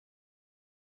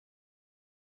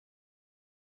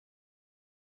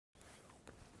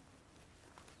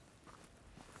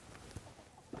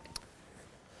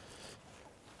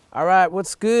All right,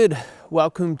 what's good?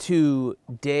 Welcome to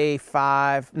week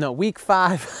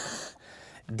 5.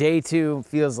 Day 2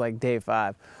 feels like day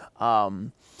 5.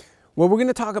 Where we're going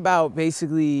to talk about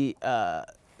basically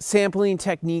sampling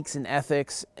techniques and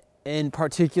ethics, and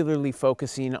particularly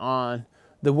focusing on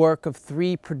the work of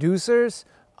 3 producers,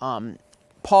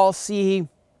 Paul C.,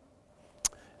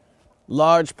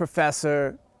 Large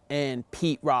Professor, and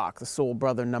Pete Rock, the Soul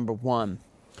Brother #1.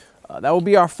 That will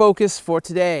be our focus for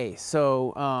today.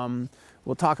 So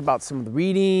we'll talk about some of the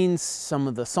readings, some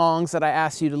of the songs that I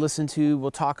asked you to listen to. We'll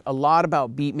talk a lot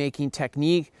about beat making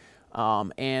technique,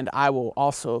 and I will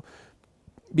also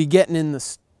be getting in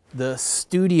the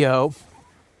studio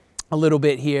a little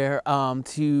bit here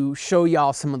to show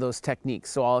y'all some of those techniques.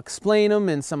 So I'll explain them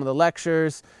in some of the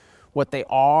lectures, what they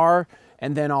are,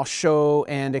 and then I'll show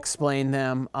and explain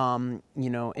them,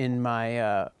 in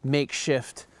my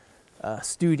makeshift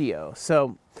studio.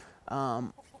 So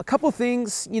a couple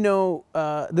things,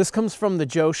 this comes from the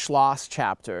Joe Schloss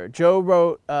chapter. Joe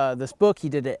wrote this book. He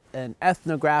did an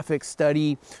ethnographic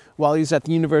study while he was at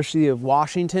the University of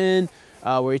Washington,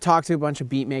 where he talked to a bunch of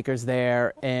beat makers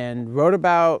there and wrote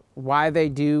about why they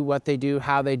do what they do,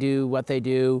 how they do what they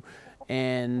do.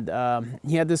 And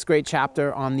he had this great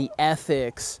chapter on the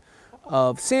ethics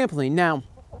of sampling. Now,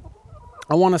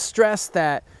 I want to stress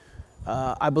that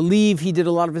I believe he did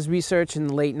a lot of his research in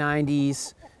the late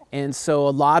 90s, and so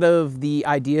a lot of the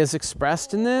ideas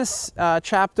expressed in this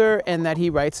chapter and that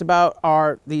he writes about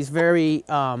are these very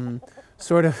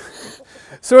sort of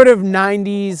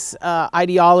 90s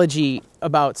ideology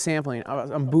about sampling.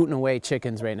 I'm booting away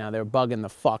chickens right now. They're bugging the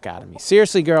fuck out of me.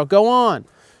 Seriously, girl, go on.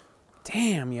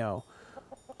 Damn, yo.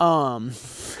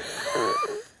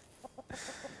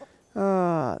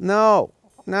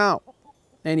 No.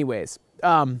 Anyways,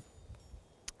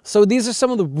 so these are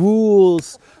some of the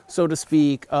rules, so to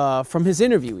speak, from his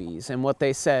interviewees and what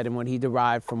they said and what he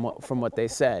derived from what they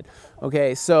said.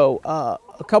 Okay, so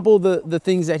a couple of the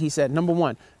things that he said. Number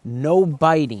 1, no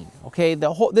biting. Okay,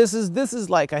 this is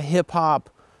like a hip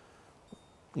hop,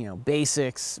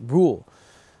 basics rule.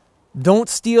 Don't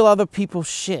steal other people's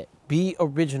shit. Be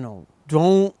original.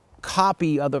 Don't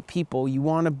copy other people. You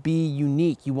want to be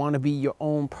unique. You want to be your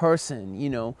own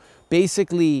person.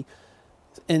 Basically.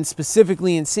 And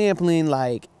specifically in sampling,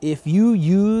 like, if you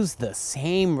use the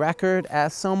same record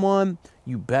as someone,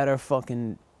 you better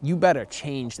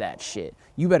change that shit.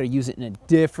 You better use it in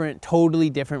a totally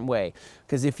different way.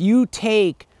 Because if you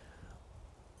take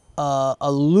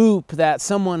a loop that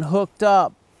someone hooked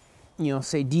up,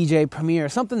 say DJ Premier,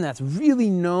 something that's really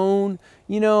known,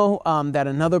 that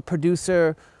another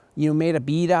producer, made a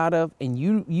beat out of, and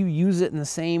you use it in the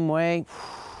same way,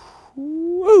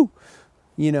 woo!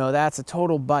 That's a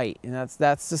total bite, and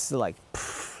that's just like,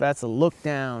 that's a look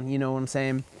down, you know what I'm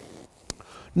saying?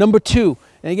 Number 2,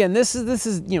 and again, this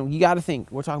is you got to think,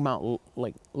 we're talking about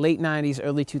like late 90s,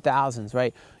 early 2000s,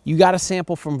 right? You got to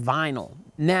sample from vinyl.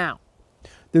 Now,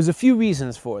 there's a few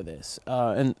reasons for this,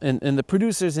 and the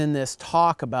producers in this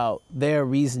talk about their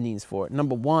reasonings for it.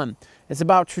 Number 1, it's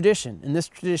about tradition, and this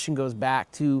tradition goes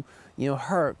back to,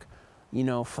 Herc,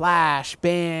 Flash,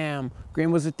 Bam,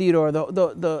 Grand Wizard Theodore, the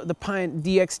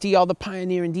DXT, all the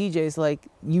pioneering DJs, like,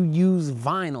 you use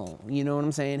vinyl, you know what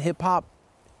I'm saying? Hip hop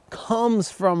comes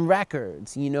from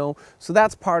records, so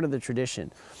that's part of the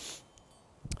tradition.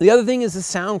 The other thing is the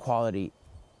sound quality.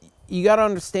 You got to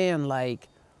understand, like,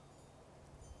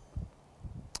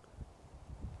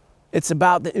 it's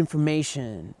about the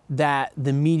information that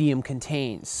the medium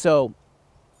contains. So,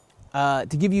 to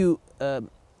give you an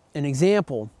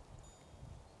example,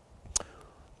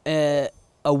 a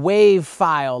wave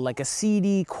file, like a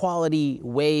CD quality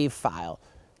wave file,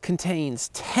 contains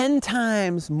 10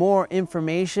 times more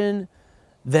information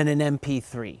than an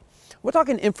MP3. We're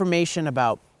talking information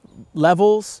about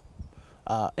levels,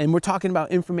 and we're talking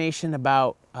about information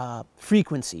about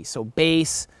frequency, so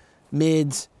bass,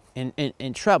 mids,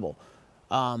 and treble.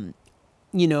 And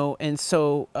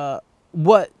so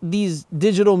what these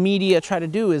digital media try to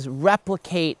do is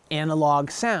replicate analog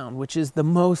sound, which is the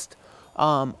most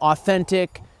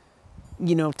authentic,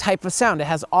 type of sound. It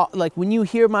has like, when you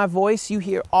hear my voice, you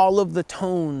hear all of the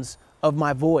tones of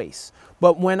my voice.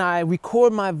 But when I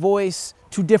record my voice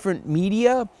to different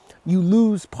media, you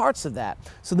lose parts of that.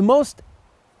 So the most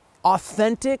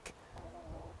authentic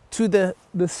to the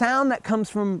sound that comes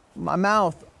from my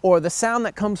mouth, or the sound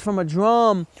that comes from a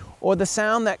drum, or the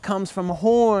sound that comes from a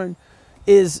horn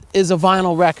is a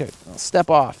vinyl record. Step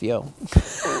off, yo.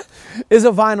 Is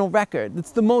a vinyl record.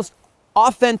 It's the most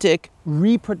authentic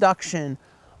reproduction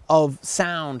of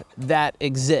sound that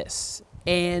exists.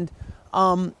 And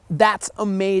That's a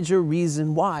major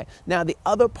reason why. Now, the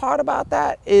other part about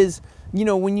that is, you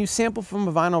know, when you sample from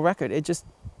a vinyl record,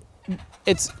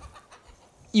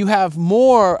 you have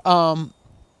more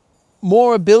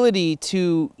ability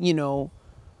to, you know,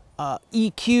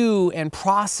 EQ and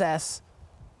process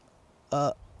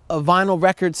a vinyl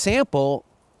record sample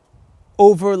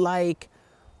over like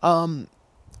a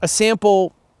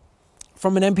sample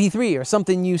from an MP3 or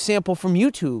something you sample from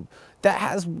YouTube that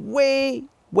has way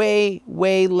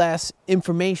less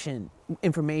information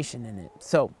in it.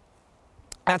 So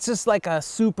that's just like a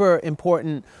super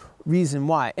important reason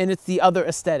why. And it's the other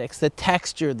aesthetics, the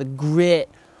texture, the grit,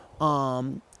 the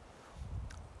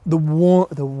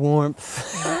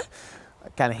warmth. I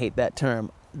kind of hate that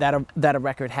term that a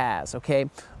record has. Okay.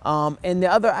 And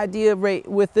the other idea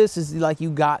with this is like, you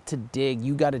got to dig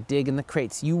in the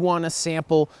crates. You want to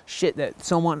sample shit that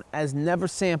someone has never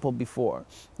sampled before.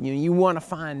 You want to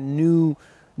find new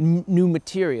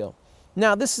material.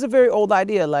 Now, this is a very old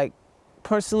idea. Like,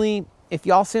 personally, if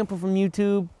y'all sample from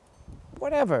YouTube,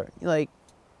 whatever, like,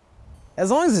 as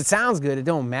long as it sounds good, it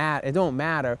don't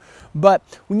matter. But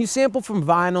when you sample from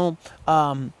vinyl,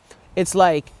 it's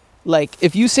like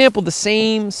if you sample the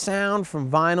same sound from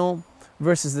vinyl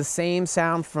versus the same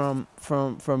sound from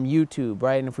YouTube,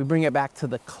 right? And if we bring it back to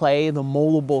the clay, the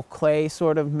moldable clay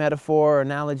sort of metaphor or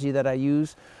analogy that I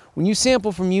use, when you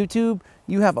sample from YouTube,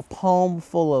 you have a palm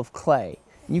full of clay.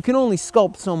 You can only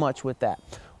sculpt so much with that.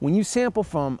 When you sample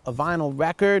from a vinyl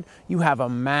record, you have a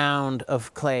mound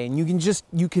of clay, and you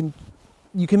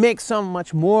can make so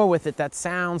much more with it that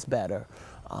sounds better.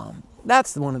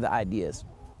 That's one of the ideas.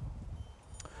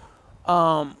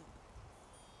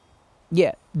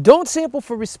 Yeah, don't sample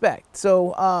for respect.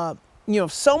 So, you know,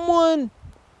 if someone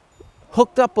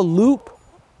hooked up a loop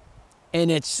and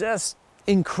it's just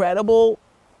incredible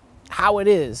how it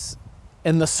is,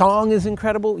 and the song is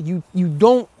incredible, you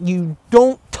don't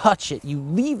touch it. You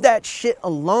leave that shit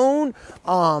alone,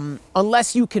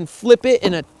 unless you can flip it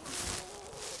in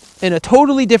a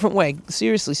totally different way.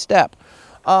 Seriously, step.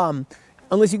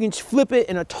 Unless you can flip it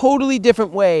in a totally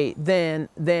different way than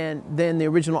the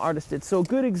original artist did. So a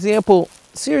good example,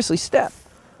 seriously, step,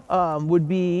 would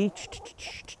be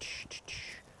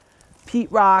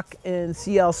Pete Rock and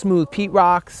CL Smooth. Pete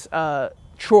Rock's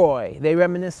Troy, They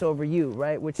Reminisce Over You,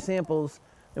 right? Which samples,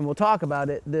 and we'll talk about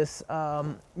it, this,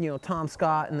 you know, Tom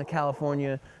Scott and the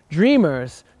California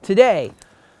Dreamers Today.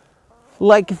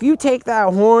 Like, if you take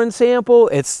that horn sample,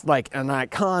 it's like an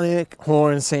iconic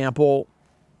horn sample,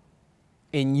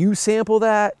 and you sample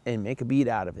that and make a beat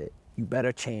out of it, you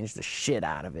better change the shit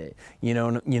out of it. You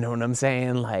know what I'm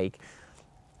saying? Like,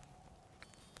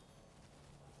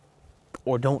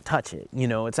 or don't touch it. You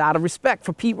know, it's out of respect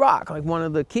for Pete Rock, like one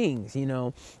of the kings, you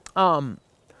know.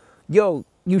 Yo,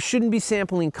 you shouldn't be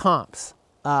sampling comps,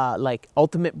 like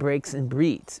Ultimate Breaks and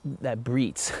Beats,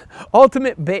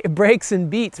 Ultimate Breaks and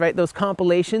Beats, right? Those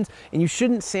compilations. And you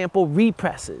shouldn't sample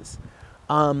represses.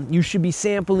 You should be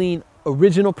sampling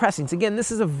original pressings. Again, this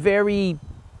is a very,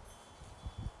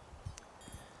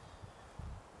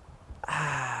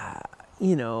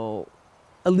 you know,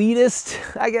 elitist,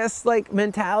 I guess, like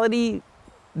mentality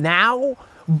now,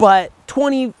 but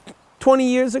 20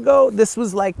 years ago, this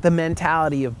was like the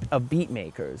mentality of beat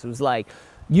makers. It was like,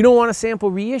 you don't want to sample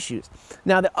reissues.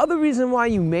 Now, the other reason why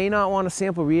you may not want to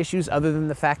sample reissues, other than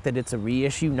the fact that it's a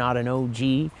reissue, not an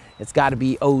OG, it's got to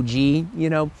be OG, you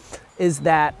know, is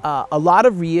that a lot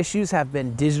of reissues have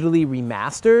been digitally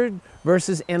remastered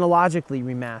versus analogically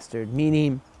remastered,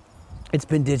 meaning it's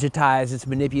been digitized, it's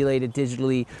manipulated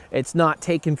digitally, it's not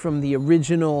taken from the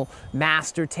original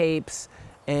master tapes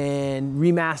and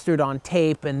remastered on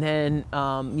tape, and then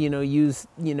you know, use,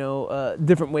 you know,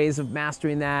 different ways of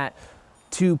mastering that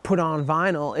to put on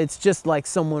vinyl. It's just like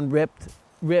someone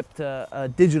ripped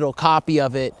a digital copy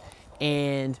of it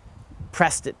and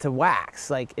pressed it to wax.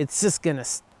 Like, it's just gonna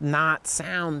not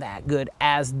sound that good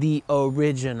as the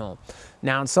original.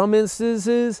 Now, in some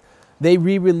instances, they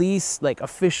re-release like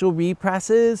official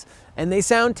represses, and they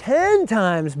sound 10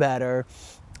 times better,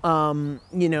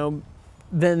 you know,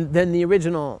 than the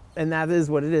original, and that is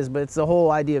what it is. But it's the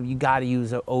whole idea of you got to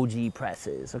use OG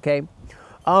presses, okay?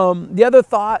 The other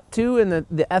thought too, and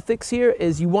the ethics here,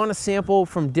 is you want to sample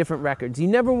from different records. You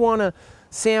never want to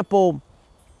sample,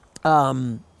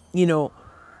 you know,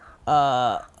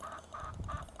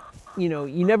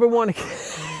 you never want to,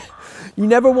 you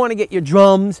never want to get your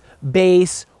drums,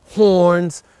 bass,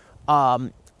 horns,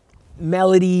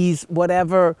 melodies,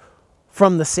 whatever,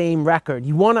 from the same record.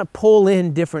 You want to pull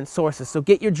in different sources. So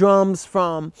get your drums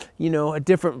from, you know, a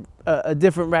different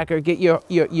record. Get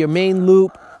your main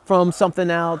loop from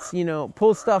something else. You know,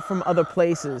 pull stuff from other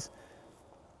places.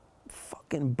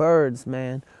 fucking birds,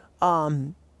 man.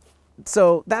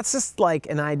 So that's just like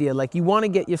an idea. Like you want to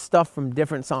get your stuff from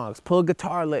different songs. Pull a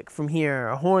guitar lick from here,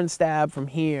 a horn stab from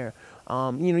here. You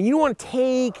know, you don't want to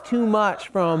take too much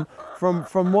from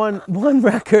one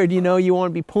record. You know, you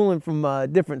want to be pulling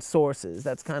from different sources.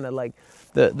 That's kind of like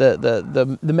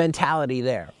the mentality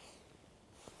there.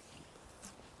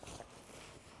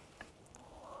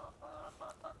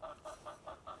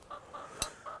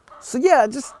 So yeah,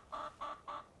 just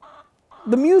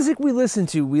the music we listen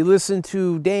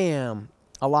to, damn,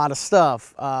 a lot of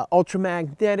stuff.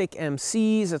 Ultramagnetic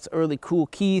MCs, that's early Cool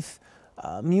Keith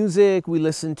music. We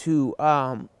listen to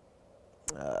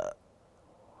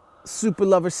Super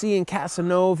Lover C and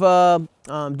Casanova,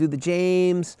 Do the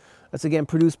James. That's again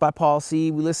produced by Paul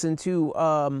C. We listen to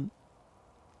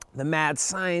The Mad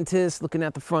Scientist, Looking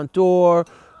at the Front Door,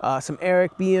 some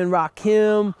Eric B. and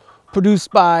Rakim,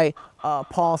 produced by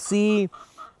Paul C.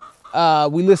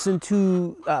 We listen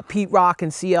to Pete Rock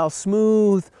and CL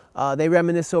Smooth. They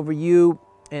Reminisce Over You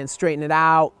and Straighten It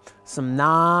Out. Some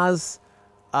Nas,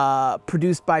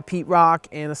 produced by Pete Rock,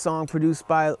 and a song produced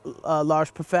by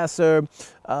Large Professor.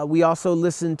 We also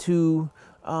listen to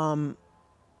some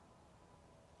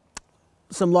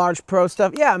Large Pro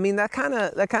stuff. Yeah, I mean that kind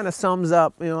of sums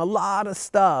up, you know, a lot of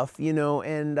stuff, you know.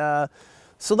 And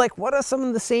so like, what are some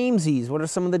of the samesies? What are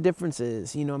some of the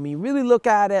differences? You know, I mean, really look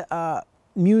at it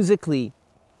musically.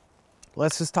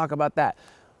 Let's just talk about that.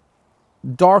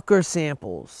 Darker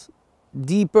samples,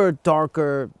 deeper,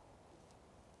 darker,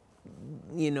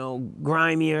 you know,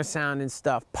 grimier sounding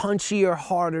stuff, punchier,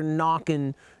 harder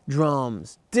knocking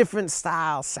drums, different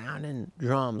style sounding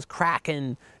drums,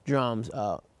 cracking drums,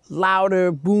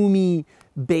 louder, boomy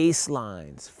bass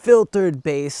lines, filtered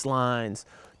bass lines,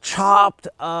 chopped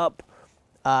up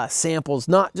samples,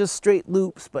 not just straight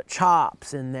loops, but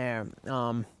chops in there.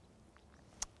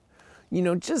 You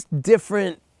know, just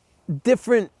different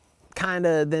kind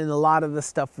of than a lot of the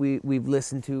stuff we've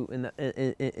listened to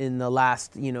in the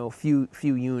last, you know, few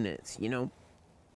units, you know.